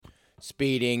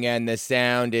Speeding and the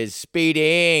sound is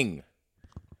speeding.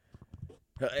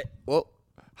 Well,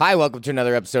 hi, welcome to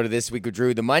another episode of This Week with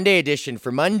Drew, the Monday edition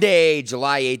for Monday,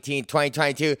 July 18th,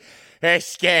 2022. And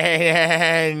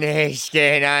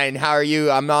how are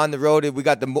you? I'm on the road. We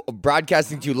got the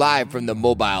broadcasting to you live from the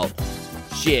mobile.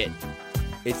 Shit.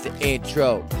 It's the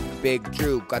intro. Big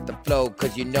Drew got the flow,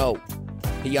 cause you know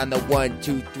he on the 1,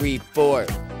 2, 3, 4.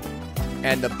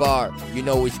 And the bar, you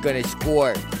know he's gonna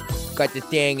score. Got the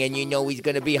thing, and you know he's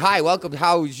gonna be. Hi, welcome.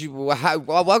 Welcome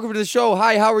to the show.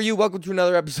 Hi, how are you? Welcome to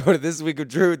another episode of This Week with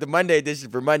Drew, the Monday edition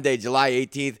for Monday, July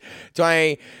 18th,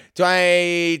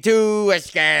 2022. You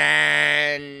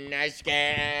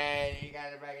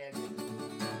got it back in.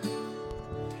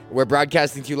 We're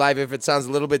broadcasting to you live. If it sounds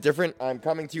a little bit different, I'm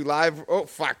coming to you live. Oh,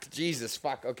 fuck. Jesus,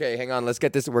 fuck. Okay, hang on. Let's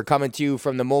get this. We're coming to you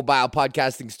from the mobile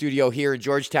podcasting studio here in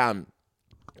Georgetown.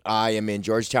 I am in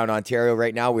Georgetown, Ontario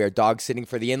right now. We are dog sitting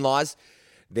for the in-laws.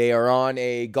 They are on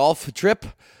a golf trip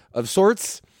of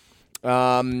sorts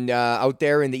out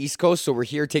there in the East Coast. So we're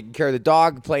here taking care of the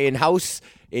dog, playing house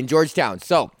in Georgetown.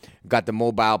 So we've got the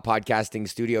mobile podcasting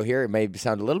studio here. It may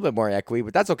sound a little bit more echoey,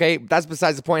 but that's okay. That's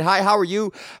besides the point. Hi, how are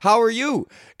you? How are you?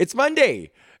 It's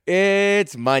Monday.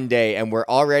 It's Monday, and we're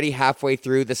already halfway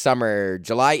through the summer.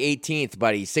 July 18th,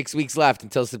 buddy. 6 weeks left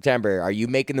until September. Are you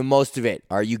making the most of it?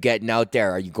 Are you getting out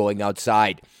there? Are you going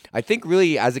outside? I think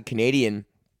really as a Canadian,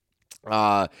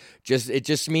 it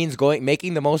just means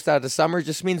making the most out of the summer.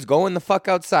 Just means going the fuck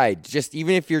outside. Just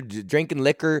even if you're drinking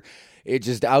liquor, it's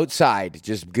just outside.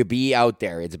 Just be out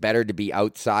there. It's better to be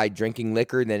outside drinking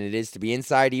liquor than it is to be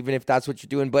inside, even if that's what you're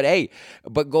doing. But hey,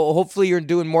 go. Hopefully, you're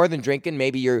doing more than drinking.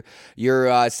 Maybe you're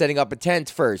setting up a tent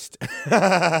first.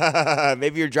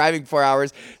 Maybe you're driving 4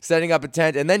 hours, setting up a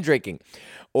tent, and then drinking.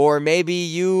 Or maybe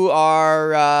you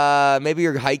are, maybe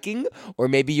you're hiking, or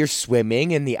maybe you're swimming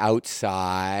in the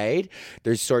outside.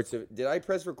 There's sorts of, did I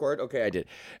press record? Okay, I did.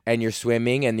 And you're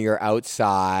swimming, and you're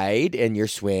outside, and you're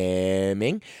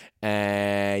swimming,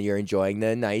 and you're enjoying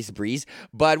the nice breeze.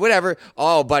 But whatever.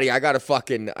 Oh, buddy, I got a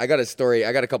story.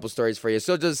 I got a couple stories for you.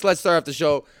 So just let's start off the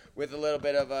show with a little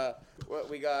bit of what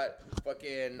we got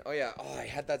fucking, oh yeah. Oh, I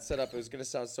had that set up. It was going to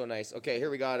sound so nice. Okay,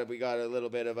 here we got it. We got a little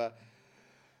bit of a,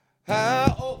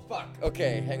 oh, fuck.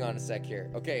 Okay, hang on a sec here.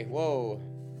 Okay, whoa.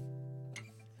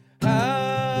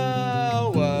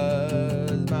 How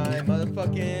was my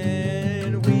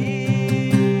motherfucking week?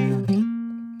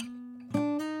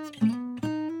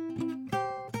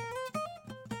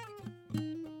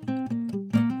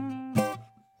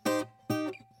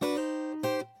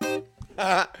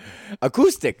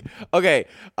 Acoustic. Okay.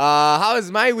 How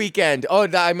was my weekend? Oh,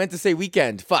 I meant to say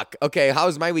weekend. Fuck. Okay. How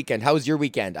was my weekend? How was your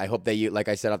weekend? I hope that you, like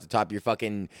I said off the top, you're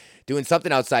fucking doing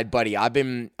something outside, buddy. I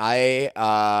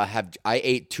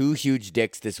ate 2 huge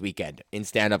dicks this weekend in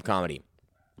stand-up comedy.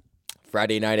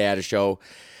 Friday night I had a show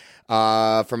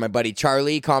for my buddy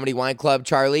Charlie, Comedy Wine Club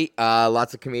Charlie.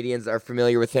 Lots of comedians are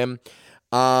familiar with him.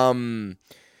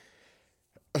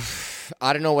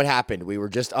 I don't know what happened. We were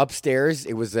just upstairs.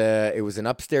 It was an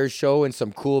upstairs show in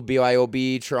some cool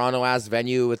BYOB Toronto ass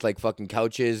venue with like fucking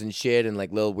couches and shit and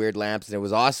like little weird lamps, and it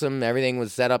was awesome. Everything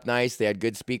was set up nice. They had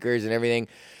good speakers and everything.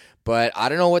 But I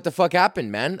don't know what the fuck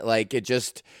happened, man. Like it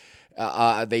just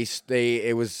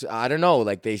it was, I don't know,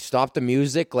 like they stopped the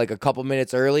music like a couple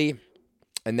minutes early,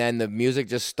 and then the music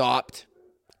just stopped.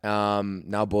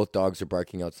 Now both dogs are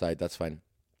barking outside. That's fine.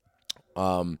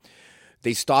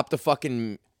 They stopped the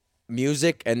fucking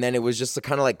music, and then it was just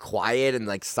kind of like quiet and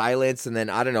like silence, and then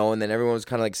I don't know, and then everyone was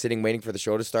kind of like sitting waiting for the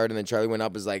show to start, and then Charlie went up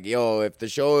and was like, yo, if the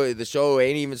show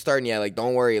ain't even starting yet, like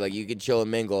don't worry, like you can chill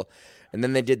and mingle. And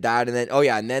then they did that, and then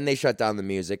and then they shut down the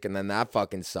music, and then that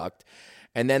fucking sucked.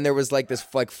 And then there was like this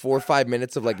like 4 or 5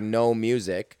 minutes of like no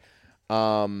music,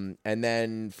 and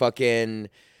then fucking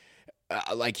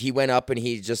like he went up and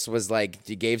he just was like,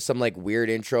 he gave some like weird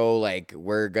intro, like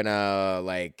we're gonna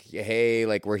like, hey,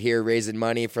 like we're here raising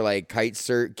money for like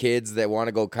kids that want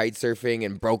to go kite surfing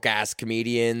and broke ass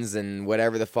comedians and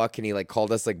whatever the fuck, and he like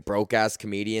called us like broke ass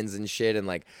comedians and shit, and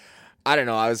like I don't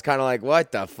know, I was kind of like,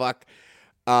 what the fuck?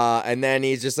 And then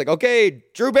he's just like, okay,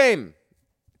 Drew Bame.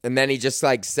 And then he just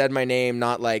like said my name,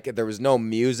 not like there was no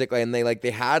music, and they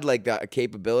had like the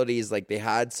capabilities, like they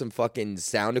had some fucking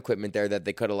sound equipment there that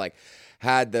they could have like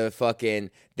had the fucking,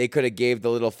 they could have gave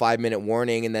the little 5-minute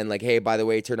warning, and then like, hey, by the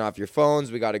way, turn off your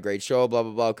phones, we got a great show, blah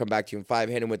blah blah, come back to you in 5,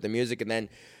 hit him with the music, and then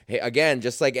hey, again,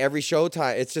 just like every show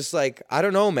time, it's just like, I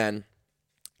don't know, man.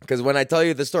 Because when I tell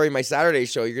you the story of my Saturday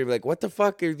show, you're gonna be like, what the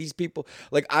fuck are these people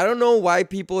like? I don't know why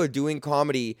people are doing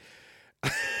comedy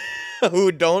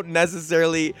who don't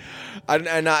necessarily,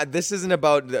 this isn't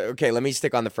about, okay, let me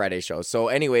stick on the Friday show. So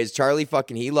anyways, Charlie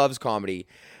he loves comedy.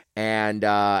 and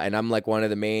I'm like one of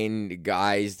the main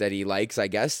guys that he likes, I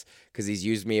guess, because he's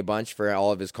used me a bunch for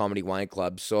all of his comedy wine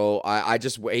clubs. So I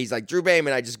just he's like Drew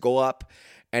Bayman. I just go up,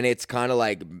 and it's kind of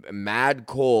like mad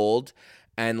cold.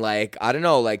 And like, I don't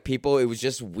know, like people, it was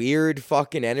just weird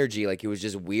fucking energy. Like it was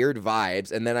just weird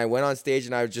vibes. And then I went on stage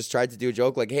and I just tried to do a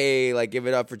joke like, hey, like give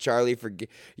it up for Charlie for,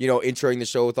 introing the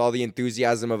show with all the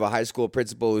enthusiasm of a high school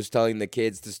principal who's telling the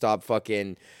kids to stop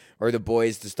fucking, or the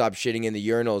boys to stop shitting in the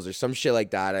urinals or some shit like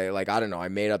that. I don't know. I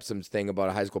made up some thing about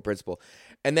a high school principal.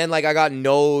 And then like I got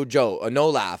no joke,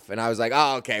 no laugh. And I was like,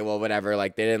 oh, okay, well, whatever.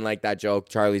 Like they didn't like that joke.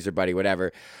 Charlie's their buddy,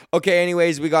 whatever. Okay,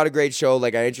 anyways, we got a great show.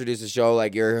 Like I introduced the show.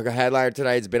 Like your headliner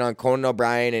tonight's been on Conan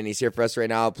O'Brien and he's here for us right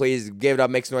now. Please give it up,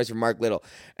 make some noise for Mark Little.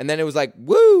 And then it was like,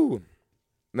 woo.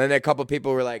 And then a couple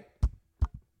people were like,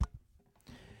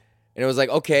 and it was like,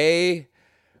 okay.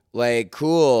 Like,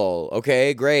 cool.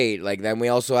 Okay, great. Like, then we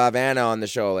also have Anna on the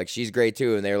show. Like, she's great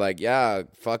too. And they're like, yeah,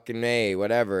 fucking May,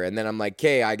 whatever. And then I'm like,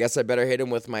 okay, I guess I better hit him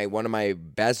with one of my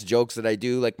best jokes that I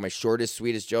do, like my shortest,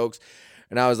 sweetest jokes.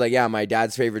 And I was like, yeah, my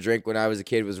dad's favorite drink when I was a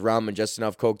kid was rum and just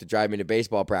enough Coke to drive me to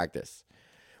baseball practice.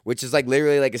 Which is like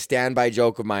literally like a standby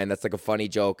joke of mine. That's like a funny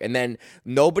joke. And then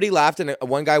nobody laughed. And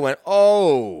one guy went,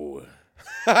 oh.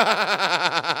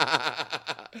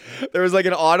 There was like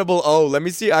an audible oh. Let me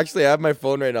see. Actually, I have my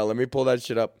phone right now. Let me pull that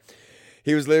shit up.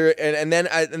 He was literally, and then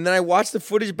I watched the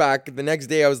footage back the next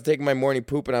day. I was taking my morning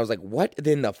poop, and I was like, "What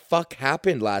in the fuck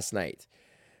happened last night?"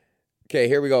 Okay,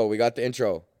 here we go. We got the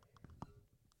intro.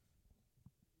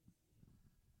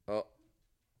 Oh,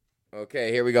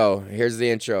 okay. Here we go. Here's the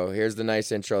intro. Here's the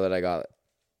nice intro that I got.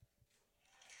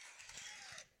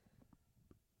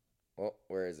 Oh,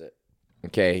 where is it?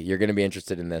 Okay, you're gonna be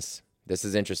interested in this. This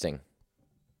is interesting.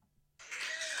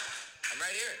 I'm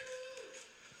right here.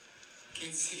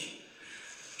 Can see.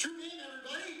 Tune in,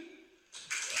 everybody.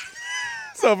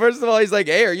 So first of all, he's like,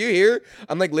 "Hey, are you here?"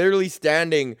 I'm like literally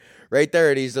standing right there,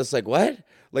 and he's just like, "What?"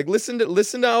 Like listen to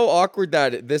how awkward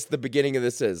the beginning of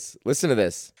this is. Listen to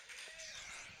this.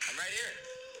 I'm right here.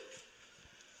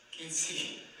 Can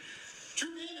see.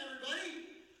 Tune in, everybody.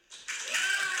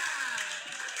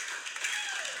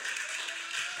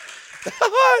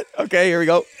 Okay, here we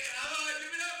go. Give it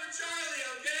up for Charlie,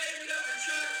 okay? Give it up for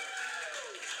Chuck.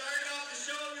 Starting off the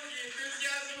show with the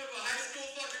enthusiasm of a high school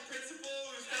fucking principal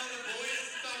who's telling the boys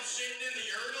to stop shitting in the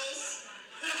urinals.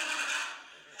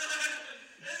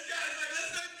 This guy's like,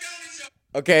 let's have a comedy show.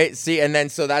 Okay, see, and then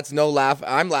so that's no laugh.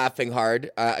 I'm laughing hard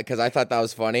because I thought that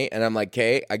was funny, and I'm like,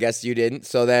 "Okay, I guess you didn't."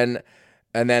 So then,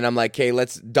 and then I'm like, "Okay,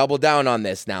 let's double down on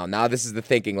this now." Now this is the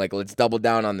thinking. Like, let's double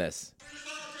down on this.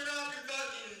 Turn off your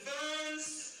fucking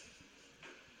phones.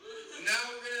 Now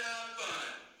we're gonna have fun.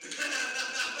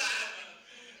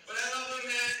 But other than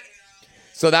that,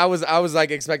 So I was like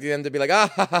expecting them to be like,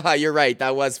 ah, ha, ha, ha, you're right.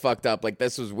 That was fucked up. Like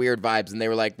this was weird vibes. And they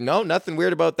were like, no, nothing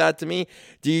weird about that to me.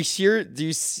 Can you hear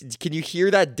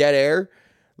that dead air?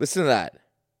 Listen to that.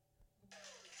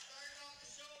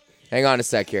 Hang on a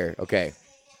sec here. Okay.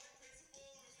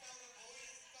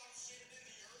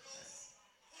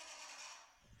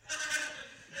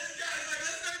 this guy's like,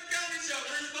 let's start the comedy show.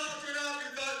 First of all, turn off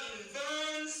your fucking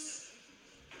phones.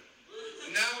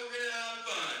 Now we're gonna have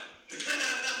fun.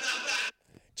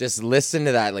 Just listen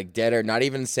to that, like dead air, not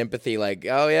even sympathy, like,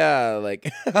 oh yeah,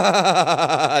 like,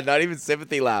 not even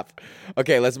sympathy laugh.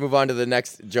 Okay, let's move on to the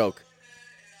next joke.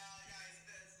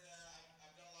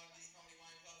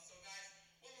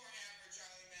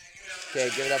 Okay,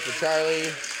 give it up for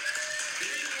Charlie.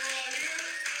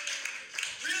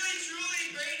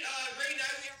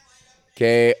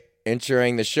 Okay,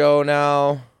 entering the show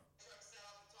now.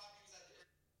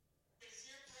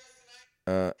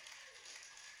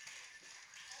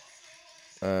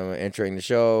 Entering the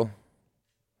show.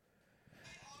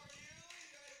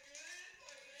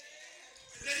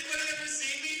 Has anybody ever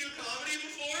seen me do comedy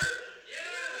before? Yeah.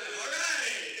 All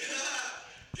right.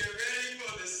 Get ready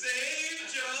for the same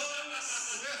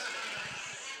jokes.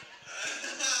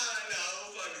 No,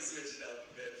 we'll fucking switch it up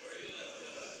a bit for you.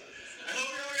 I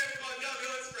hope you're all getting fucked up. Yo,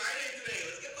 it's Friday today.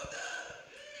 Let's get fucked up.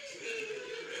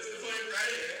 It's the point of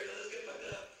Friday, right? Let's get fucked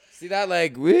up. See that,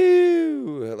 like, woo.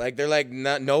 Like, they're like,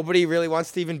 nobody really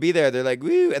wants to even be there. They're like,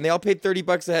 woo. And they all paid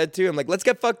 $30 a head, too. I'm like, let's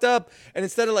get fucked up. And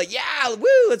instead of like, yeah,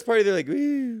 woo, let's party, they're like,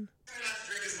 woo. Try not to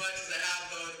drink as much as I have,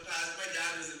 though, in the past. My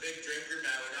dad was a big drinker,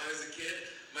 man. When I was a kid,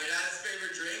 my dad's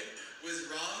favorite drink was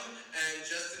rum and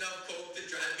just enough Coke to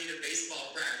drive me to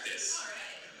baseball practice. All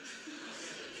right.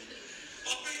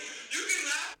 Oh, you can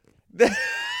laugh.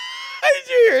 Did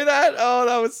you hear that? Oh,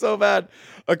 that was so bad.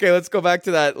 Okay, let's go back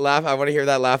to that laugh. I want to hear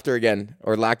that laughter again,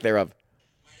 or lack thereof.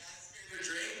 My dad's favorite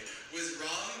drink was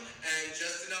rum and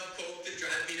just enough Coke to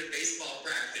drive me to baseball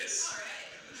practice.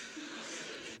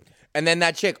 And then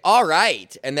that chick, all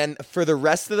right. And then for the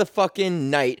rest of the fucking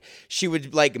night, she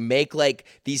would like make like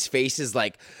these faces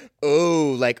like,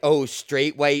 oh,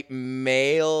 straight white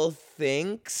male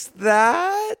thinks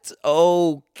that?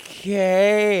 Okay.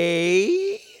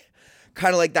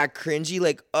 Kind of like that cringy,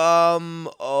 like,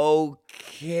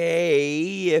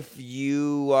 okay, if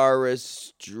you are a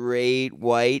straight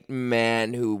white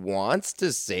man who wants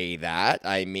to say that,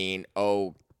 I mean,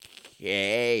 okay.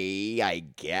 I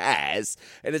guess.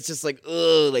 And it's just like,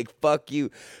 ugh, like, fuck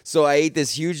you. So I ate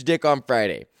this huge dick on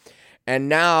Friday.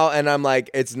 And I'm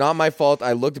like, it's not my fault.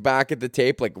 I looked back at the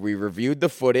tape, like, we reviewed the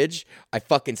footage. I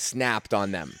fucking snapped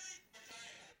on them.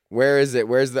 Where is it?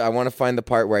 I want to find the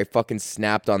part where I fucking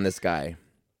snapped on this guy.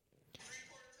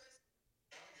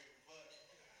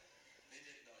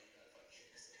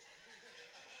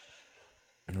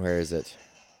 Where is it?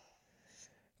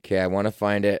 Okay, I want to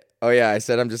find it. Oh, yeah, I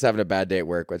said I'm just having a bad day at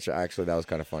work, which actually that was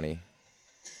kind of funny. All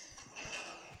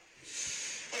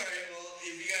right, well,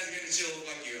 if you guys are going to chill,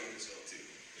 fuck you, I'm going to chill too.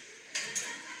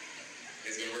 You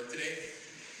guys going to work today?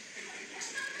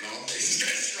 No? This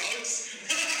guy shrugs?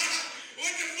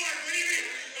 What the fuck? What do you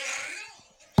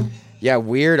mean? No. Yeah,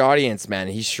 weird audience, man.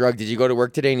 He shrugged. Did you go to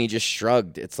work today? And he just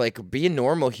shrugged. It's like, be a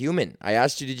normal human. I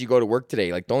asked you, did you go to work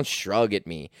today? Like, don't shrug at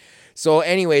me. So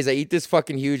anyways, I eat this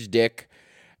fucking huge dick.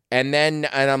 And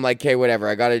I'm like, okay, whatever.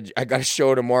 I got a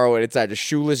show tomorrow, and it's at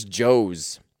Shoeless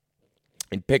Joe's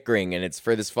in Pickering, and it's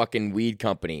for this fucking weed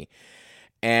company.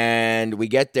 And we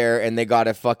get there, and they got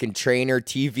a fucking Trainer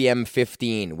TVM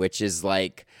 15, which is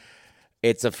like,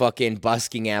 it's a fucking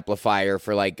busking amplifier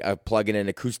for like plugging an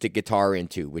acoustic guitar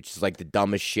into, which is like the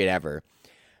dumbest shit ever.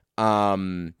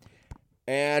 And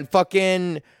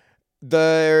fucking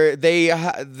they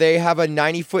have a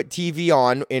 90-foot TV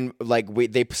on in like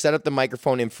they set up the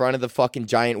microphone in front of the fucking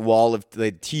giant wall of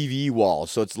the TV wall.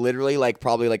 So it's literally like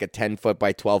probably like a 10-foot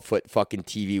by 12-foot fucking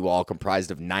TV wall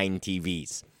comprised of 9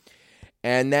 TVs.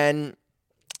 And then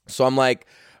so I'm like,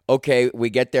 okay, we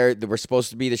get there. We're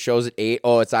supposed to be the show's at 8.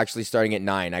 Oh, it's actually starting at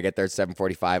 9. I get there at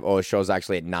 7:45. Oh, the show's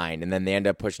actually at 9. And then they end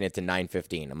up pushing it to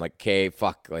 9:15. I'm like, okay,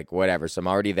 fuck, like whatever. So I'm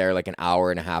already there like an hour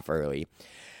and a half early.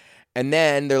 And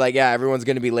then they're like, yeah, everyone's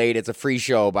going to be late. It's a free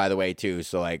show, by the way, too.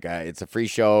 So, like, it's a free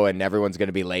show, and everyone's going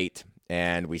to be late.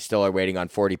 And we still are waiting on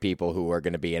 40 people who are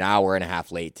going to be an hour and a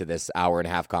half late to this hour and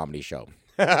a half comedy show.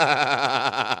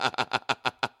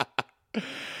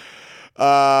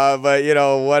 But, you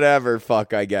know, whatever,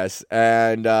 fuck, I guess.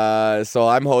 And so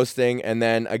I'm hosting, and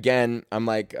then, again, I'm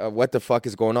like, what the fuck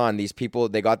is going on? These people,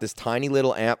 they got this tiny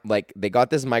little amp, like, they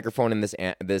got this microphone and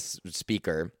this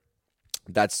speaker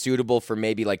that's suitable for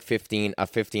maybe like a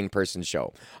 15-person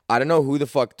show. I don't know who the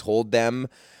fuck told them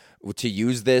to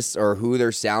use this or who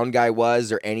their sound guy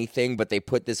was or anything, but they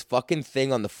put this fucking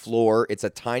thing on the floor. It's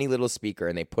a tiny little speaker,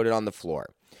 and they put it on the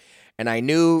floor. And I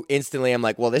knew instantly, I'm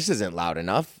like, well, this isn't loud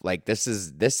enough. Like, this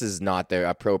is not the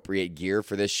appropriate gear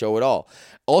for this show at all.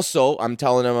 Also, I'm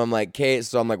telling them, I'm like, okay,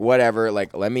 so I'm like, whatever.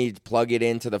 Like, let me plug it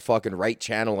into the fucking right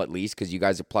channel at least, because you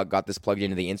guys have got this plugged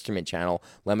into the instrument channel.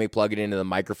 Let me plug it into the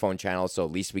microphone channel, so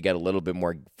at least we get a little bit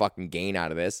more fucking gain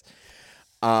out of this.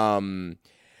 And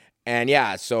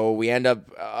yeah, so we end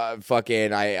up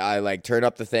fucking, I like turn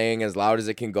up the thing as loud as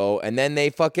it can go. And then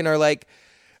they fucking are like,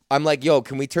 I'm like, yo,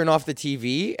 can we turn off the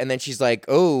TV? And then she's like,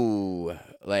 oh,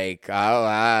 like,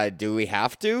 do we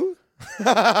have to? And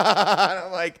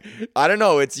I'm like, I don't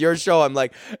know. It's your show. I'm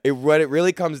like, what it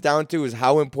really comes down to is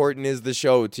how important is the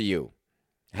show to you?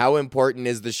 How important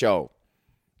is the show?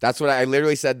 That's what I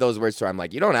literally said those words to her. I'm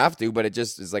like, you don't have to, but it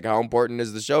just is like, how important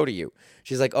is the show to you?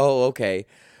 She's like, oh, okay.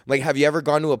 I'm like, have you ever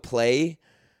gone to a play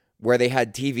where they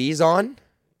had TVs on?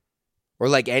 Or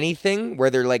like anything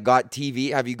where they're like got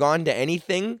TV. Have you gone to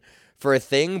anything for a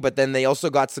thing, but then they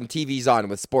also got some TVs on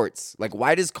with sports? Like,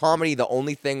 why does comedy the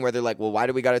only thing where they're like, well, why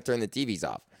do we got to turn the TVs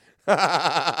off?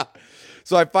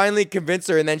 So I finally convinced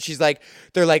her, and then she's like,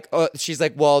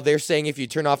 well, they're saying if you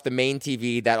turn off the main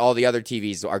TV that all the other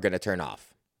TVs are going to turn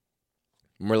off.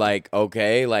 And we're like,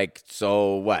 okay, like,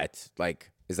 so what?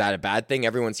 Like, is that a bad thing?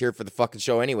 Everyone's here for the fucking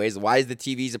show anyways. Why is the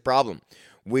TVs a problem?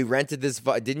 We rented this.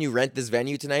 Didn't you rent this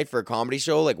venue tonight for a comedy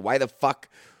show? Like, why the fuck?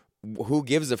 Who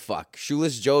gives a fuck?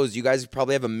 Shoeless Joe's, you guys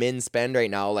probably have a min spend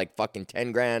right now, like fucking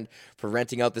 10 grand for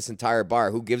renting out this entire bar.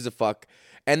 Who gives a fuck?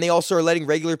 And they also are letting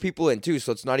regular people in too.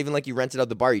 So it's not even like you rented out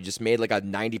the bar. You just made like a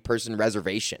 90-person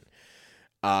reservation,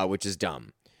 which is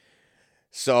dumb.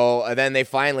 So then they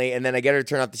finally, and then I get her to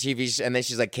turn off the TV, and then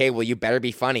she's like, okay, well, you better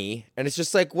be funny. And it's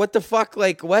just like, what the fuck?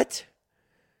 Like, what?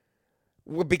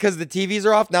 Because the TVs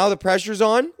are off now, the pressure's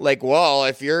on. Like, well,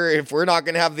 if we're not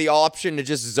gonna have the option to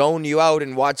just zone you out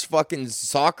and watch fucking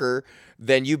soccer,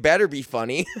 then you better be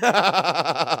funny.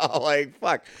 Like, Like,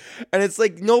 fuck. And it's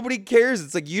like, nobody cares.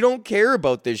 It's like, you don't care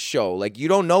about this show. Like, you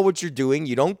don't know what you're doing.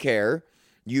 You don't care.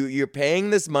 You're paying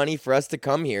this money for us to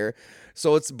come here.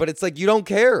 But it's like, you don't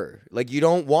care. Like, you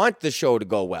don't want the show to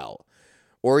go well.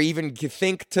 Or even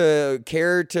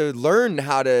care to learn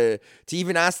how to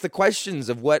even ask the questions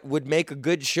of what would make a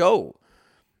good show.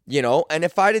 You know, and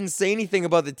if I didn't say anything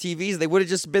about the TVs, they would have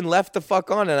just been left the fuck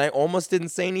on, and I almost didn't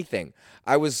say anything.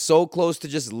 I was so close to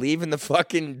just leaving the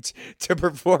fucking, to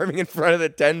performing in front of the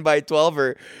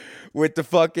 10x12er with the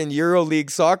fucking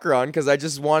EuroLeague soccer on, because I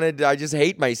just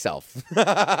hate myself.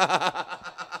 I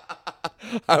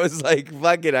was like,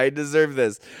 fuck it, I deserve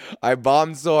this. I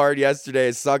bombed so hard yesterday,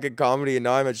 I suck at comedy, and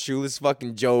now I'm at Shoeless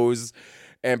fucking Joe's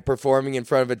and performing in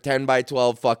front of a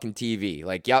 10x12 fucking TV.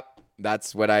 Like, yep,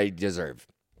 that's what I deserve.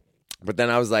 But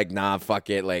then I was like, nah, fuck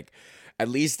it. Like, at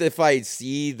least if I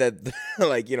see that,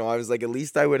 like, you know, I was like, at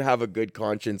least I would have a good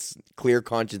conscience, clear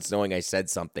conscience, knowing I said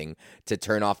something to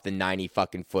turn off the 90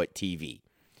 fucking foot TV.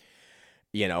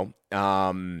 You know?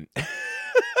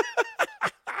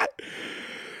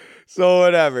 So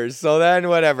whatever. So then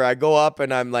whatever. I go up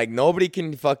and I'm like, nobody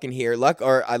can fucking hear.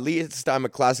 Or at least I'm a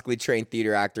classically trained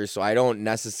theater actor, so I don't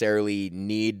necessarily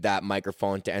need that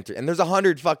microphone to enter. And there's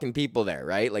 100 fucking people there,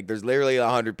 right? Like, there's literally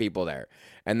 100 people there.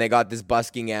 And they got this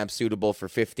busking amp suitable for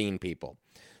 15 people.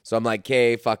 So I'm like,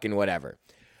 okay, fucking whatever.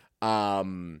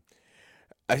 Like,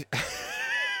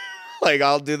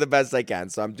 I'll do the best I can.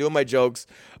 So I'm doing my jokes.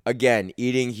 Again,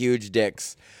 eating huge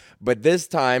dicks. But this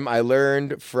time, I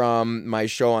learned from my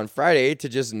show on Friday to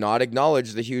just not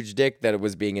acknowledge the huge dick that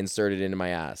was being inserted into my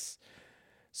ass.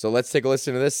 So let's take a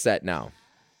listen to this set now.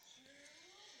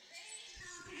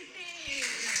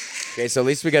 Okay, so at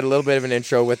least we got a little bit of an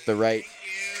intro with the right.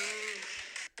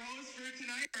 Host for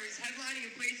tonight is headlining in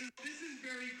places. This is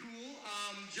very cool.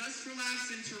 Just for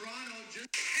Laughs in Toronto. And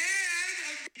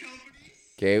a company.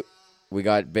 Okay, we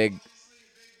got big.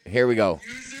 Here we go.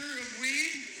 User of weed.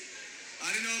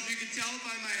 I don't know if you can tell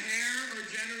by my hair or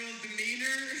general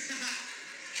demeanor.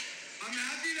 I'm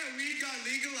happy that weed got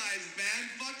legalized, man.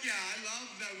 Fuck yeah, I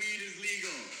love that weed is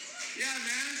legal. Yeah,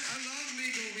 man, I love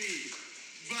legal weed.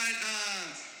 But,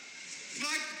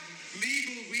 fuck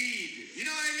legal weed. You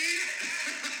know what I mean?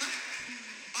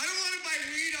 I don't want to buy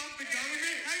weed off the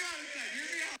government. Hang on a sec, hear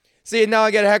me out. See, now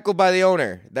I get heckled by the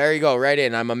owner. There you go, right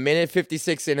in. I'm a minute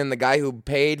 56 in, and the guy who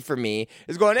paid for me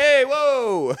is going, hey,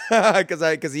 whoa,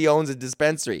 because he owns a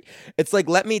dispensary. It's like,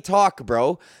 let me talk,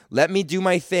 bro. Let me do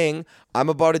my thing. I'm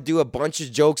about to do a bunch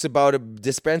of jokes about a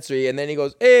dispensary, and then he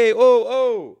goes, hey, whoa,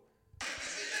 oh. I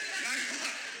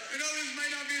know this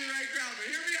might not be the right crowd, but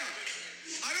hear me out.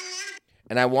 I don't want to.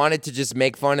 And I wanted to just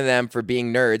make fun of them for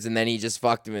being nerds, and then he just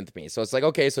fucked with me. So it's like,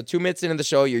 okay, so 2 minutes into the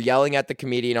show, you're yelling at the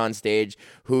comedian on stage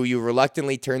who you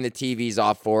reluctantly turned the TVs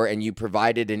off for, and you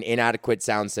provided an inadequate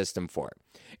sound system for.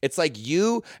 It's like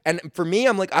you, and for me,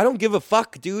 I'm like, I don't give a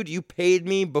fuck, dude. You paid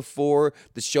me before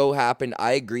the show happened.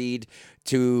 I agreed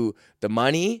to the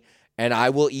money, and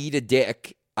I will eat a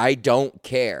dick. I don't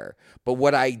care. But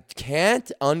what I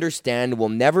can't understand, will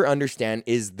never understand,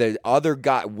 is the other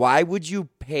guy. Why would you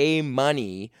pay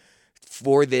money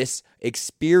for this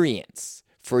experience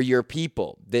for your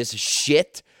people? This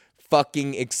shit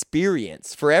fucking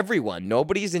experience for everyone.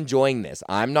 Nobody's enjoying this.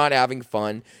 I'm not having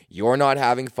fun. You're not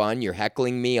having fun. You're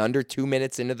heckling me under 2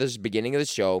 minutes into the beginning of the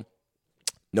show.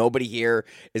 Nobody here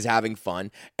is having fun.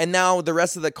 And now the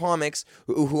rest of the comics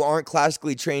who aren't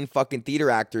classically trained fucking theater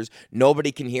actors,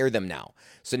 nobody can hear them now.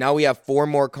 So now we have 4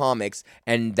 more comics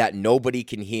and that nobody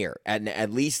can hear. And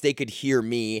at least they could hear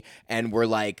me and were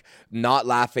like not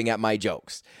laughing at my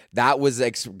jokes. That was,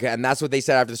 and that's what they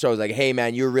said after the show. It was like, hey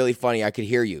man, you were really funny. I could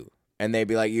hear you. And they'd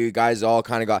be like, you guys all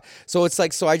kind of got. So it's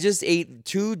like, so I just ate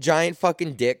 2 giant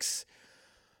fucking dicks.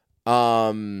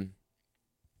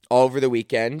 Over the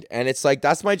weekend, and it's like,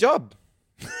 that's my job.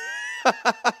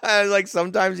 Like,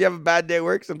 sometimes you have a bad day at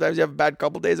work, sometimes you have a bad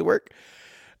couple days at work.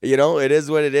 You know, it is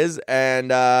what it is,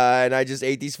 and I just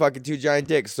ate these fucking 2 giant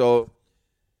dicks. So,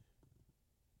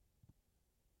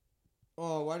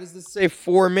 oh, why does this say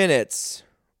 4 minutes?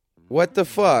 What the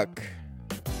fuck?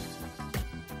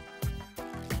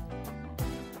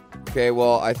 Okay,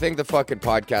 well, I think the fucking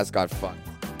podcast got fucked.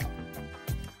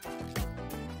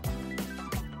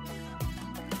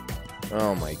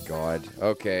 Oh my God.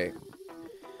 Okay.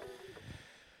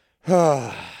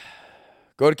 Go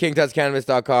to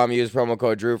KingTutsCannabis.com, use promo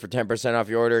code Drew for 10% off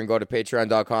your order, and go to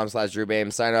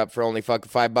patreon.com/DrewBame. Sign up for only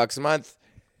fucking $5 a month.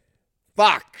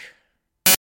 Fuck.